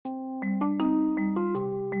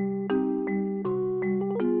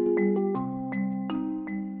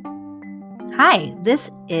Hi,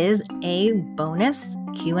 this is a bonus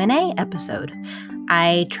Q&A episode.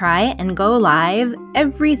 I try and go live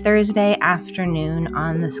every Thursday afternoon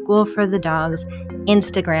on the School for the Dogs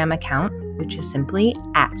Instagram account, which is simply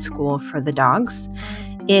at School for the Dogs.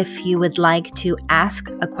 If you would like to ask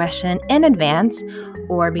a question in advance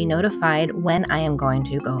or be notified when I am going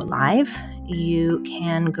to go live, you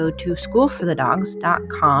can go to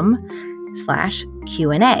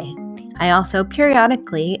schoolforthedogs.com/Q&A. I also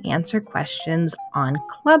periodically answer questions on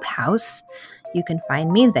Clubhouse. You can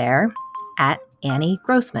find me there at Annie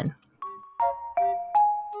Grossman.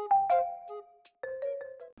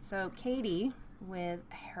 So Katie, with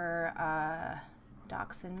her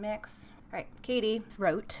Dachshund mix. All right, Katie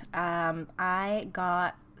wrote, I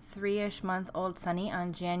got 3-ish month old Sunny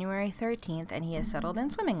on January 13th, and he has settled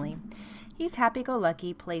in swimmingly. He's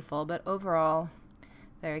happy-go-lucky, playful, but overall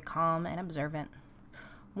very calm and observant.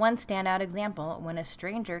 One standout example, when a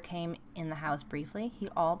stranger came in the house briefly, he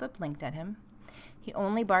all but blinked at him. He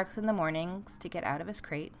only barks in the mornings to get out of his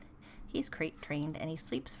crate. He's crate trained, and he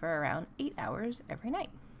sleeps for around 8 hours every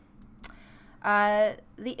night.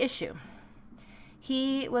 The issue.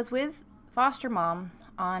 He was with foster mom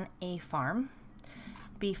on a farm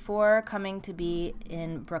before coming to be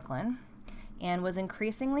in Brooklyn and was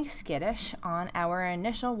increasingly skittish on our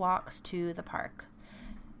initial walks to the park.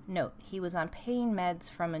 Note, he was on pain meds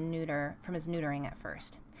from his neutering at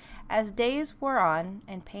first. As days wore on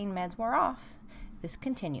and pain meds wore off, this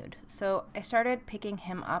continued. So I started picking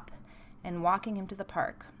him up and walking him to the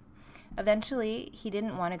park. Eventually, he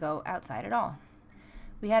didn't want to go outside at all.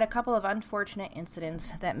 We had a couple of unfortunate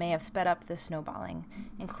incidents that may have sped up the snowballing,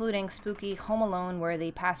 including spooky Home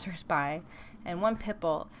Alone-worthy passers-by and one pit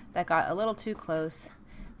bull that got a little too close,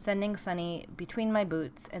 sending Sunny between my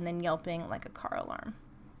boots and then yelping like a car alarm.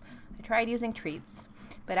 I tried using treats,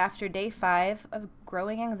 but after day 5 of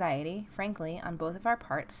growing anxiety, frankly, on both of our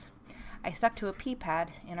parts, I stuck to a pee pad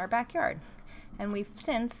in our backyard, and we've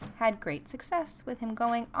since had great success with him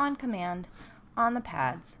going on command on the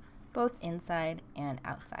pads, both inside and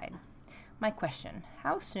outside. My question,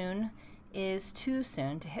 how soon is too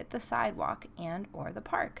soon to hit the sidewalk and or the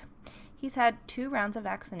park? He's had 2 rounds of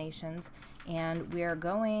vaccinations, and we are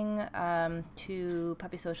going to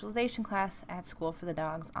puppy socialization class at School for the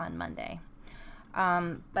Dogs on Monday.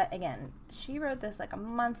 But again, she wrote this like a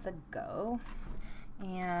month ago,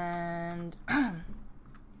 and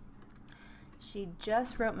she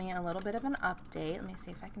just wrote me a little bit of an update. Let me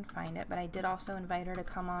see if I can find it, but I did also invite her to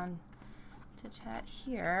come on to chat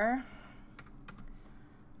here.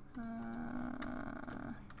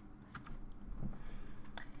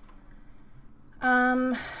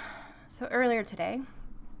 So earlier today,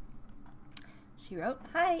 she wrote,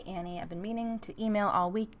 "Hi, Annie. I've been meaning to email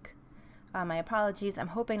all week. My apologies. I'm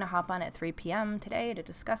hoping to hop on at 3 p.m. today to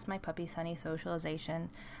discuss my puppy Sunny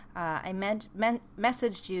socialization. I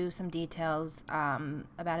messaged you some details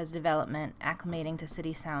about his development, acclimating to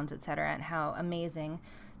city sounds, etc., and how amazing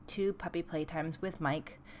 2 puppy playtimes with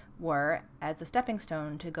Mike were as a stepping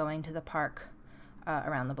stone to going to the park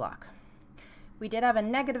around the block. We did have a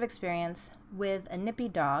negative experience with a nippy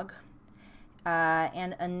dog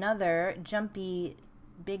and another jumpy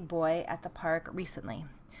big boy at the park recently.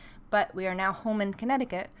 But we are now home in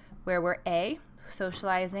Connecticut, where we're A,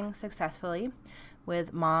 socializing successfully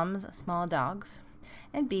with mom's small dogs,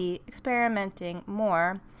 and B, experimenting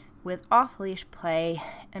more with off-leash play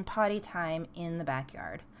and potty time in the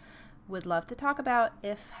backyard. Would love to talk about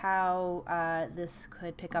how this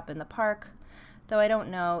could pick up in the park, though I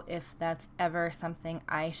don't know if that's ever something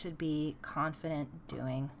I should be confident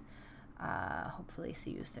doing. Hopefully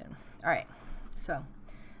see you soon." All right, so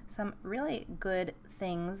some really good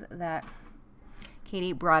things that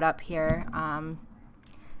Katie brought up here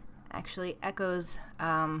actually echoes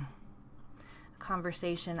a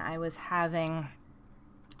conversation I was having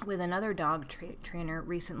with another dog trainer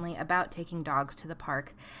recently about taking dogs to the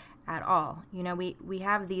park at all. You know, we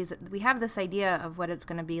have this idea of what it's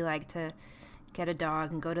going to be like to get a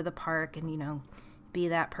dog and go to the park and, you know, be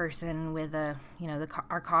that person with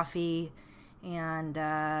our coffee and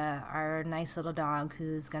our nice little dog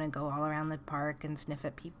who's going to go all around the park and sniff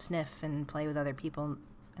and play with other people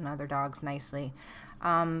and other dogs nicely.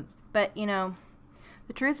 But, you know,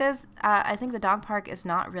 the truth is, I think the dog park is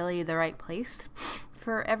not really the right place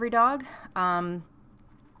for every dog.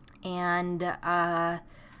 And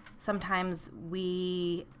sometimes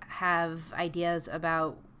we have ideas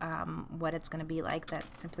about what it's going to be like that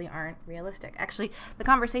simply aren't realistic. Actually, the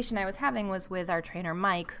conversation I was having was with our trainer,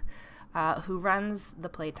 Mike, who runs the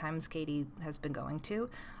playtimes Katie has been going to.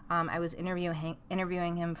 I was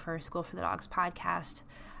interviewing him for School for the Dogs podcast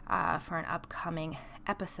for an upcoming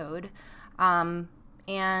episode.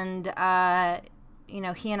 He and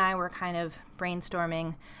I were kind of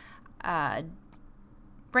brainstorming,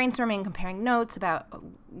 comparing notes about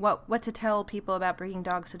what to tell people about bringing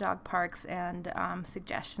dogs to dog parks, and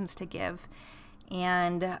suggestions to give.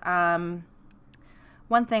 And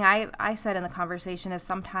one thing I said in the conversation is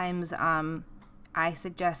sometimes I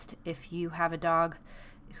suggest, if you have a dog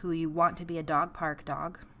who you want to be a dog park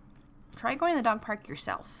dog, try going to the dog park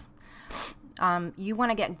yourself. You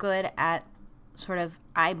want to get good at sort of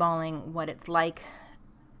eyeballing what it's like,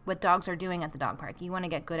 what dogs are doing at the dog park. You want to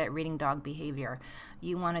get good at reading dog behavior.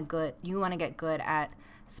 You want to get good at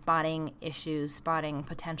spotting issues, spotting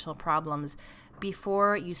potential problems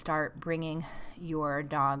before you start bringing your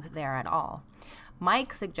dog there at all.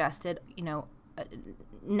 Mike suggested,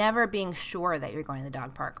 never being sure that you're going to the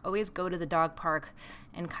dog park. Always go to the dog park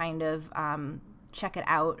and kind of check it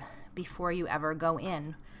out before you ever go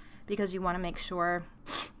in, because you want to make sure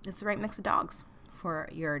it's the right mix of dogs for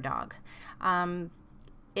your dog.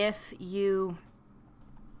 If you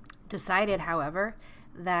decided, however,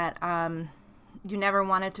 that you never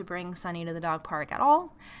wanted to bring Sunny to the dog park at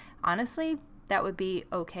all, honestly, that would be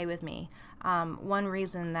okay with me. One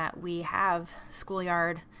reason that we have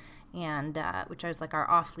schoolyard, and which is like our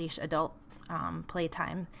off-leash adult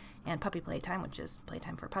playtime, and puppy playtime, which is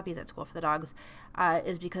playtime for puppies at school for the dogs,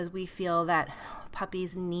 is because we feel that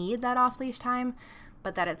puppies need that off-leash time,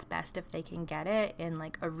 but that it's best if they can get it in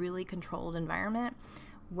like a really controlled environment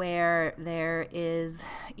where there is,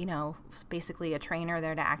 basically a trainer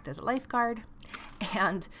there to act as a lifeguard.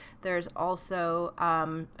 And there's also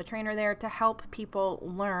a trainer there to help people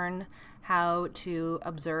learn how to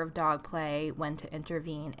observe dog play, when to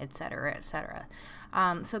intervene, et cetera, et cetera.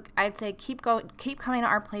 So I'd say keep coming to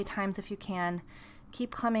our play times if you can.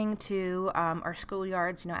 Keep coming to our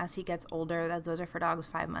schoolyards, as he gets older. Those are for dogs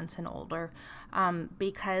 5 months and older,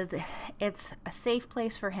 because it's a safe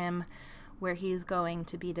place for him where he's going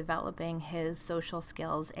to be developing his social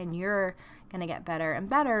skills, and you're going to get better and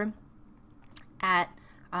better at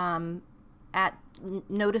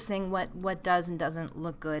noticing what does and doesn't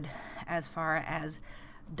look good as far as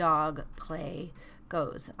dog play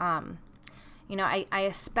goes. I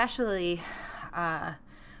especially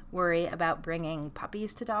worry about bringing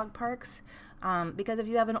puppies to dog parks, because if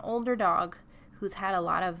you have an older dog who's had a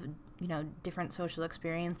lot of different social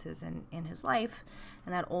experiences in his life,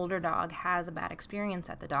 and that older dog has a bad experience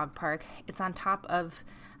at the dog park,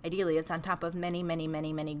 ideally it's on top of many, many,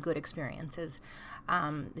 many, many good experiences.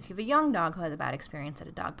 If you have a young dog who has a bad experience at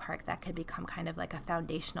a dog park, that could become kind of like a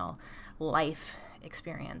foundational life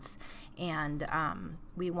experience. And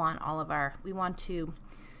we want to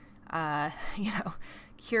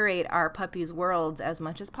curate our puppies' worlds as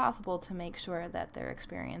much as possible to make sure that their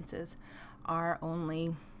experiences are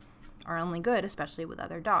only good, especially with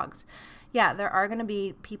other dogs. Yeah, there are going to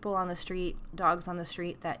be people on the street, dogs on the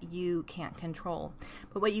street that you can't control.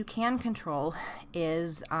 But what you can control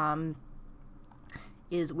is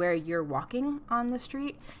where you're walking on the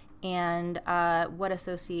street, and what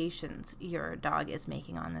associations your dog is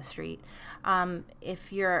making on the street.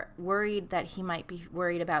 If you're worried that he might be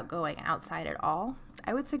worried about going outside at all,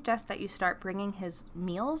 I would suggest that you start bringing his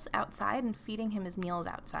meals outside and feeding him his meals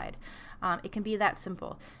outside. It can be that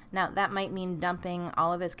simple. Now, that might mean dumping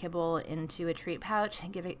all of his kibble into a treat pouch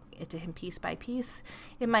and giving it to him piece by piece.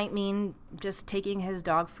 It might mean just taking his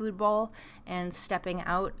dog food bowl and stepping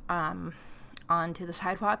out onto the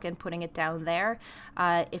sidewalk and putting it down there.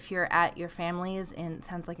 If you're at your family's, and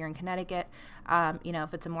sounds like you're in Connecticut,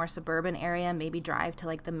 if it's a more suburban area, maybe drive to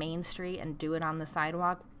like the main street and do it on the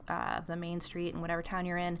sidewalk of the main street in whatever town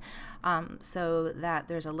you're in, so that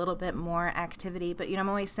there's a little bit more activity. But I'm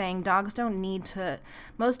always saying most dogs don't need to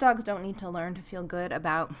learn to feel good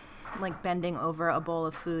about like bending over a bowl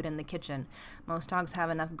of food in the kitchen. Most dogs have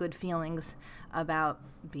enough good feelings about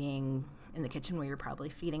being in the kitchen where you're probably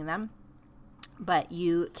feeding them. But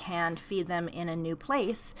you can feed them in a new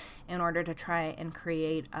place in order to try and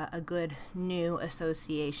create a good new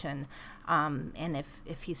association. And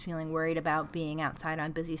if he's feeling worried about being outside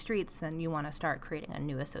on busy streets, then you want to start creating a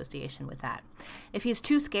new association with that. If he's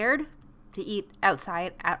too scared to eat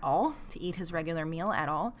outside at all, to eat his regular meal at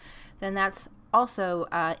all, then that's also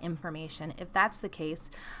information. If that's the case,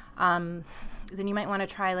 then you might want to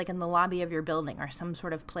try like in the lobby of your building or some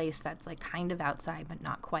sort of place that's like kind of outside but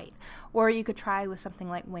not quite. Or you could try with something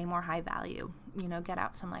like way more high value, get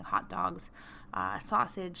out some like hot dogs,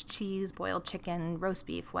 sausage, cheese, boiled chicken, roast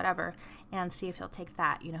beef, whatever, and see if he'll take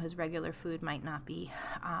that. His regular food might not be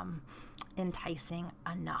enticing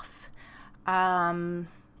enough. Beyond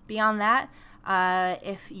that,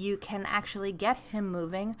 if you can actually get him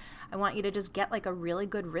moving, I want you to just get like a really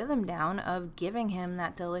good rhythm down of giving him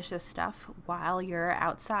that delicious stuff while you're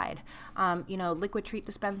outside. Liquid treat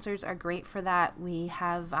dispensers are great for that. We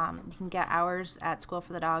have, you can get ours at Store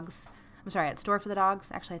for the Dogs.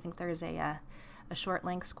 Actually, I think there's a short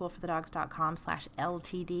link,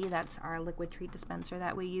 schoolforthedogs.com/LTD. That's our liquid treat dispenser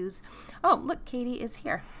that we use. Oh, look, Katie is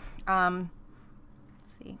here. Let's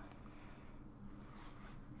see.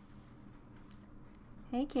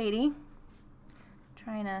 Hey, Katie.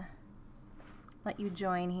 Trying to let you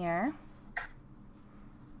join here.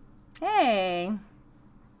 Hey.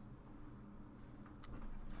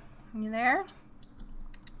 You there?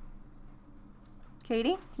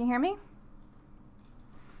 Katie, can you hear me?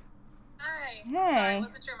 Hi. Hey. Sorry, I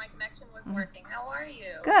wasn't sure my connection was working. How are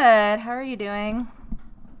you? Good. How are you doing?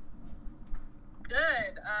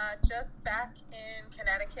 Good. Just back in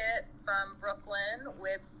Connecticut from Brooklyn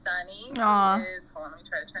with Sunny, Aw. who is, hold on, let me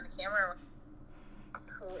try to turn the camera,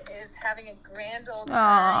 who is having a grand old Aw.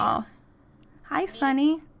 time. Hi,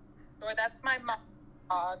 Sunny. Or that's my mom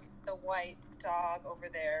dog, the white dog over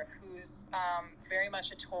there, who's very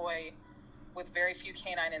much a toy with very few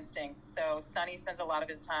canine instincts. So Sunny spends a lot of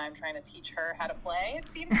his time trying to teach her how to play, it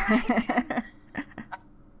seems like.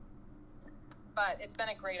 But it's been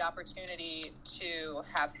a great opportunity to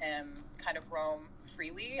have him kind of roam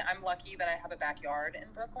freely. I'm lucky that I have a backyard in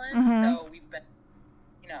Brooklyn, so we've been,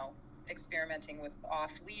 experimenting with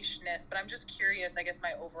off-leashness. But I'm just curious, I guess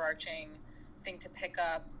my overarching thing to pick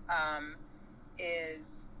up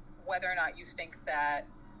is whether or not you think that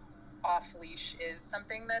off-leash is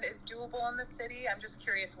something that is doable in the city. I'm just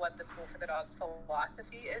curious what the School for the Dogs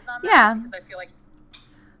philosophy is on that, because I feel like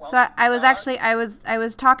so I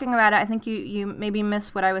was talking about it. I think you maybe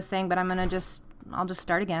missed what I was saying, but I'll just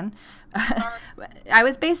start again. I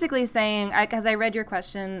was basically saying, because I read your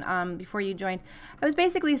question before you joined, I was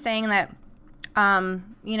basically saying that, I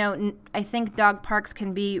think dog parks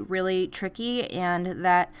can be really tricky, and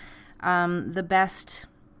that the best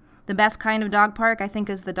kind of dog park, I think,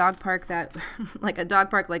 is the dog park that, like a dog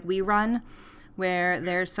park like we run, where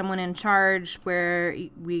there's someone in charge, where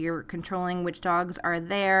we are controlling which dogs are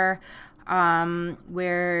there,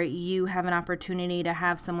 where you have an opportunity to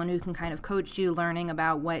have someone who can kind of coach you, learning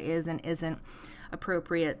about what is and isn't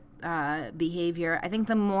appropriate behavior. I think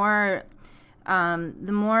the more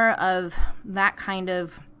of that kind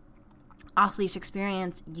of off-leash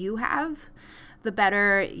experience you have, the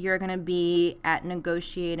better you're going to be at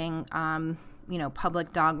negotiating,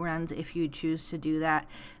 public dog runs, if you choose to do that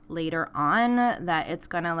later on. That it's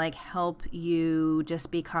going to help you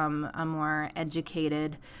just become a more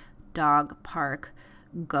educated dog park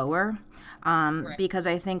goer, right. Because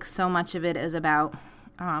I think so much of it is about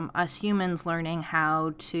us humans learning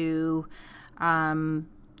how to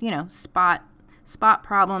spot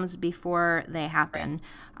problems before they happen.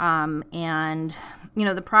 Right. And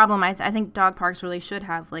the problem, I think dog parks really should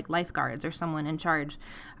have lifeguards or someone in charge.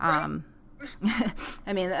 Right.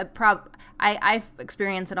 I mean, I've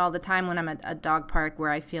experienced it all the time when I'm at a dog park, where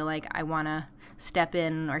I feel like I want to step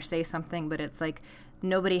in or say something, but it's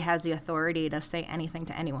nobody has the authority to say anything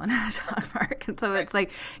to anyone at a dog park. And so it's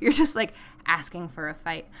you're just asking for a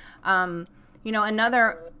fight. I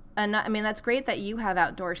mean, that's great that you have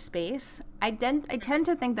outdoor space. I tend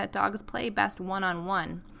to think that dogs play best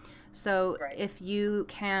one-on-one. So right. If you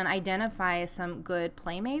can identify some good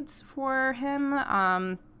playmates for him,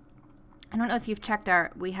 I don't know if you've checked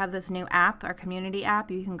we have this new app, our community app.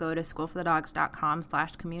 You can go to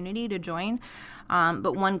schoolforthedogs.com/community to join.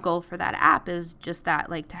 But one goal for that app is just that,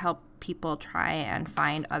 to help people try and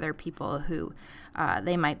find other people who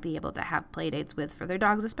they might be able to have play dates with for their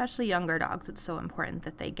dogs, especially younger dogs. It's so important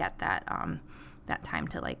that they get that time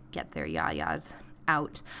to get their yayas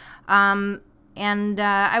out. And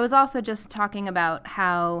I was also just talking about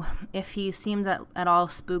how if he seems at all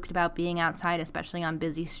spooked about being outside, especially on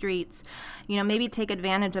busy streets, maybe take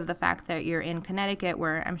advantage of the fact that you're in Connecticut,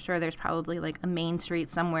 where I'm sure there's probably a main street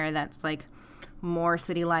somewhere that's more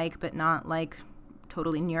city-like, but not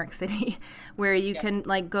totally New York City, where you can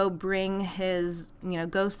go bring his,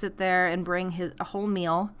 go sit there and bring a whole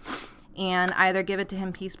meal, and either give it to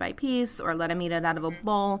him piece by piece or let him eat it out of a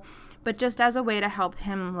bowl. But just as a way to help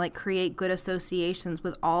him create good associations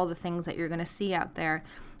with all the things that you're going to see out there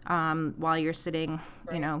while you're sitting,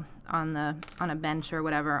 right. On a bench or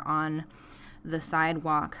whatever on the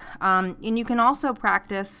sidewalk. And you can also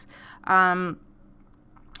practice, walking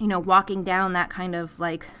down that kind of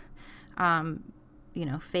not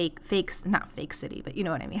fake city, but you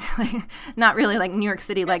know what I mean. Not really New York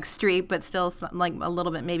City street, but still a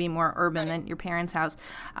little bit maybe more urban right. than your parents' house.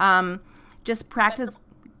 Just practice.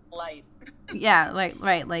 light. Yeah,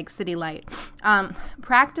 like city light.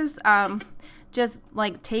 Practice just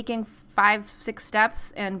like taking 5-6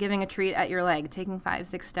 steps and giving a treat at your leg. Taking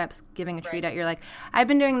 5-6 steps, giving a treat at your leg. I've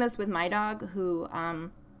been doing this with my dog, who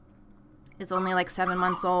is only like 7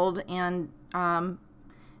 months old, and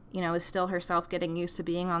is still herself getting used to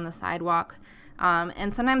being on the sidewalk.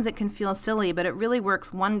 And sometimes it can feel silly, but it really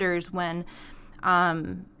works wonders when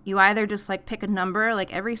you either just like pick a number,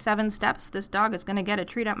 like every 7 steps, this dog is going to get a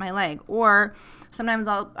treat at my leg. Or sometimes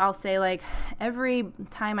I'll say like every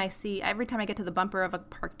time I get to the bumper of a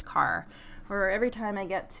parked car, or every time I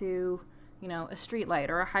get to, a street light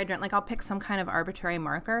or a hydrant, like I'll pick some kind of arbitrary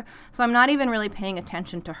marker. So I'm not even really paying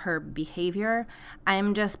attention to her behavior.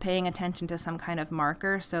 I'm just paying attention to some kind of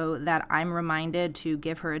marker so that I'm reminded to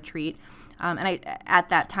give her a treat. And I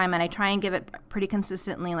try and give it pretty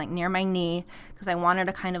consistently, like near my knee, because I want her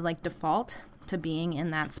to kind of like default to being in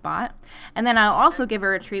that spot. And then I'll also give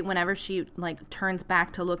her a treat whenever she like turns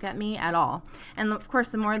back to look at me at all. And of course,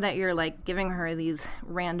 the more that you're like giving her these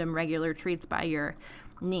random regular treats by your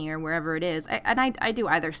knee or wherever it is, I do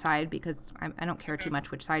either side, because I don't care too much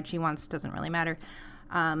which side she wants, doesn't really matter.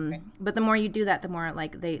 But the more you do that, the more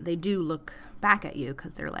like they do look back at you,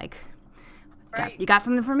 because they're like, you got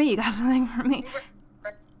something for me, you got something for me.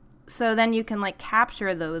 So then you can like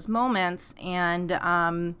capture those moments,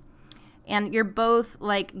 and you're both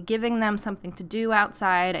like giving them something to do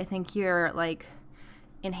outside. I think you're like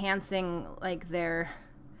enhancing like their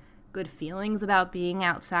good feelings about being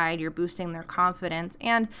outside. You're boosting their confidence,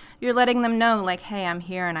 and you're letting them know like, hey, I'm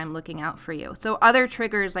here and I'm looking out for you. So other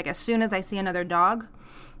triggers, like as soon as I see another dog,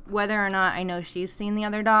 whether or not I know she's seen the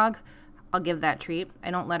other dog, I'll give that treat.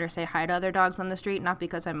 I don't let her say hi to other dogs on the street, not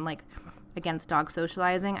because I'm like against dog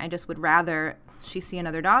socializing. I just would rather she see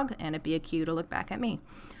another dog and it be a cue to look back at me.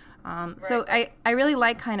 So I really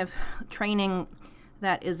like kind of training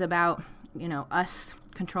that is about, us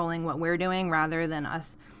controlling what we're doing rather than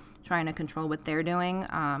us trying to control what they're doing,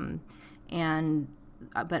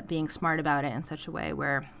 but being smart about it in such a way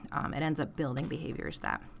where it ends up building behaviors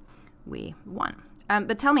that we want.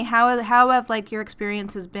 But tell me, how have like your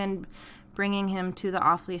experiences been bringing him to the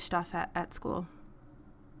off-leash stuff at school?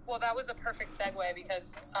 Well, that was a perfect segue,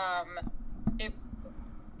 because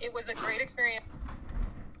it was a great experience,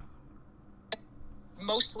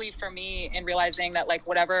 mostly for me, in realizing that like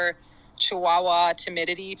whatever Chihuahua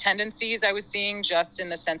timidity tendencies I was seeing just in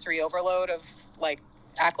the sensory overload of like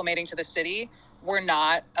acclimating to the city were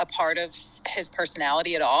not a part of his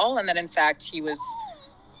personality at all, and that in fact he was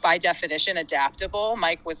by definition adaptable.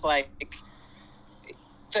 Mike was like,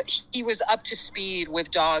 he was up to speed with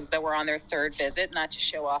dogs that were on their 3rd visit, not to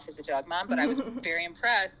show off as a dog mom, but I was very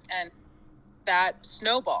impressed. And that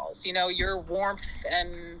snowballs, your warmth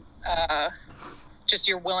and just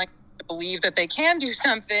your willingness to believe that they can do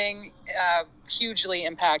something hugely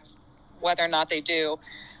impacts whether or not they do.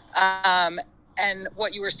 And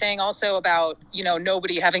what you were saying also about,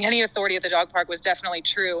 nobody having any authority at the dog park was definitely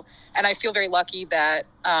true. And I feel very lucky that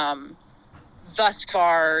thus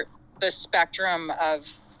far, the spectrum of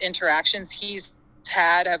interactions he's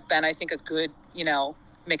had have been, I think, a good,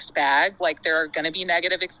 mixed bag. Like there are going to be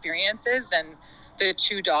negative experiences, and the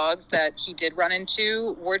 2 dogs that he did run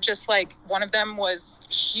into were just like, one of them was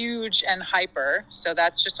huge and hyper, so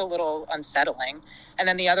that's just a little unsettling. And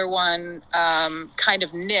then the other one kind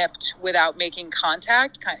of nipped without making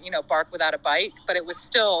contact, bark without a bite, but it was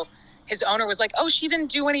still, his owner was like, oh, she didn't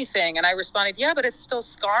do anything. And I responded, yeah, but it's still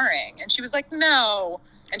scarring. And she was like, no.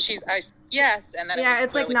 And yes. And then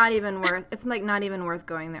it's like not even worth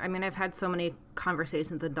going there. I mean, I've had so many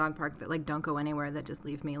conversations at the dog park that like don't go anywhere, that just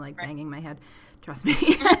leave me like banging my head. Trust me.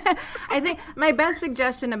 I think my best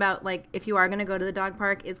suggestion about like if you are going to go to the dog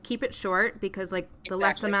park is keep it short, because like the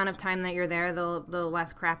less amount of time that you're there, the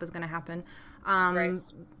less crap is going to happen.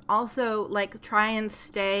 Also, like try and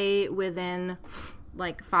stay within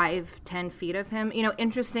like 5-10 feet of him.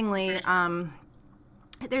 Interestingly,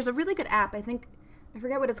 there's a really good app. I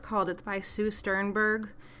forget what it's called. It's by Sue Sternberg.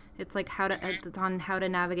 It's like it's on how to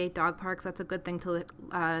navigate dog parks. That's a good thing to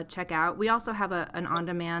check out. We also have an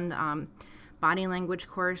on-demand body language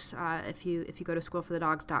course if you go to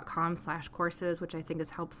schoolforthedogs.com/courses, which I think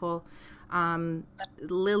is helpful.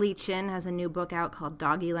 Lily Chin has a new book out called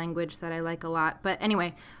Doggy Language that I like a lot. But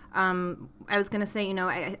anyway, I was going to say,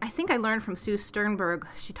 I think I learned from Sue Sternberg.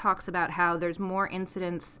 She talks about how there's more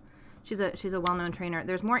incidents. She's a well-known trainer.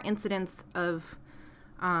 There's more incidents of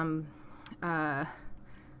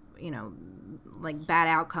like bad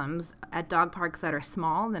outcomes at dog parks that are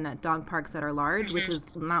small than at dog parks that are large, which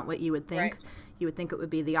is not what you would think. Right. You would think it would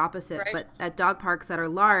be the opposite. Right. But at dog parks that are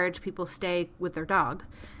large, people stay with their dog.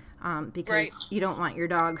 because Right. you don't want your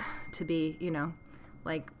dog to be,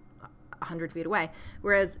 like 100 feet away.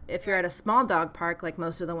 Whereas if you're at a small dog park, like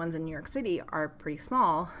most of the ones in New York City are pretty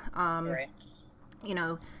small, Right.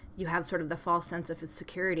 you have sort of the false sense of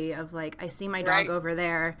security of like, I see my dog Right. over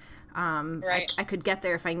there. Right. I could get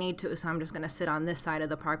there if I need to, so I'm just going to sit on this side of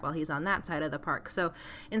the park while he's on that side of the park. So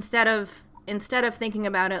instead of thinking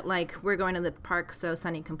about it like we're going to the park so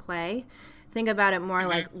Sunny can play, think about it more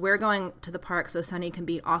like we're going to the park so Sunny can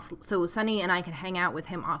be off, so Sunny and I can hang out with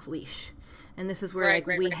him off leash. And this is where Right, like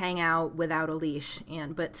right, we right. hang out without a leash,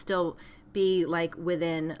 but still be like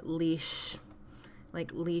within leash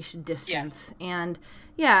distance. Yes. And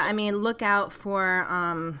yeah, I mean, look out for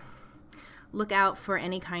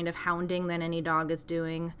any kind of hounding that any dog is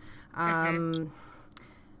doing.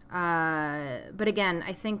 But again,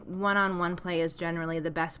 I think one-on-one play is generally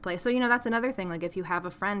the best play. So, that's another thing. Like if you have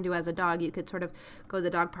a friend who has a dog, you could sort of go to the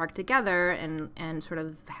dog park together and sort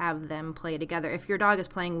of have them play together. If your dog is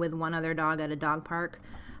playing with one other dog at a dog park,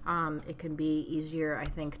 it can be easier, I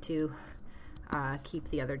think, to keep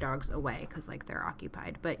the other dogs away because like they're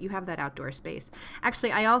occupied. But you have that outdoor space.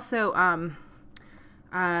 Actually, I also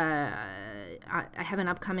I have an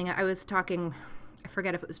upcoming. I was talking. I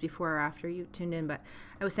forget if it was before or after you tuned in, but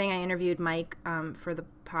I was saying I interviewed Mike for the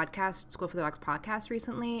podcast, School for the Dogs podcast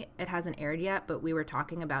recently. It hasn't aired yet, but we were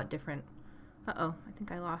talking about different. I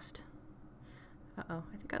think I lost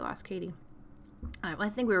Katie. Well, I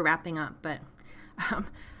think we were wrapping up, but I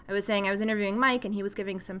was saying I was interviewing Mike, and he was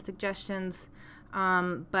giving some suggestions.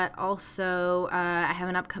 But also, I have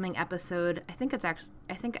an upcoming episode. I think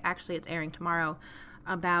actually it's airing tomorrow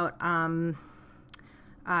about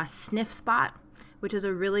Sniff Spot, which is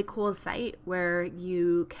a really cool site where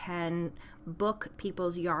you can book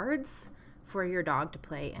people's yards for your dog to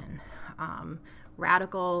play in.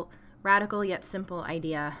 Radical yet simple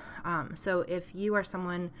idea. So if you are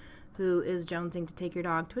someone who is jonesing to take your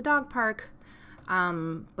dog to a dog park,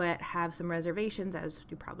 but have some reservations, as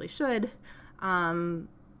you probably should,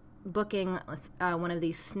 booking one of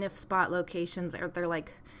these Sniff Spot locations, they're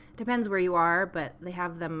like, depends where you are, but they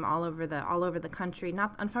have them all over the country.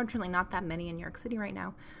 Unfortunately, not that many in New York City right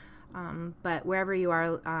now. But wherever you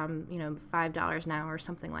are, $5 an hour or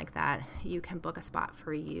something like that, you can book a spot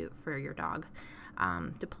for your dog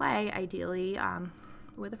to play, ideally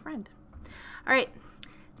with a friend. All right.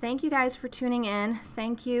 Thank you guys for tuning in.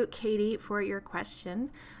 Thank you, Katie, for your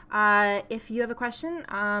question. If you have a question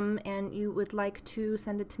and you would like to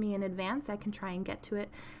send it to me in advance, I can try and get to it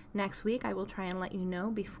next week. I will try and let you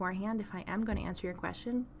know beforehand if I am going to answer your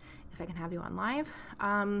question, if I can have you on live.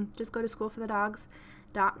 Just go to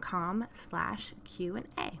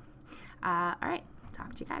schoolforthedogs.com/Q&A. All right.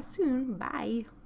 Talk to you guys soon. Bye.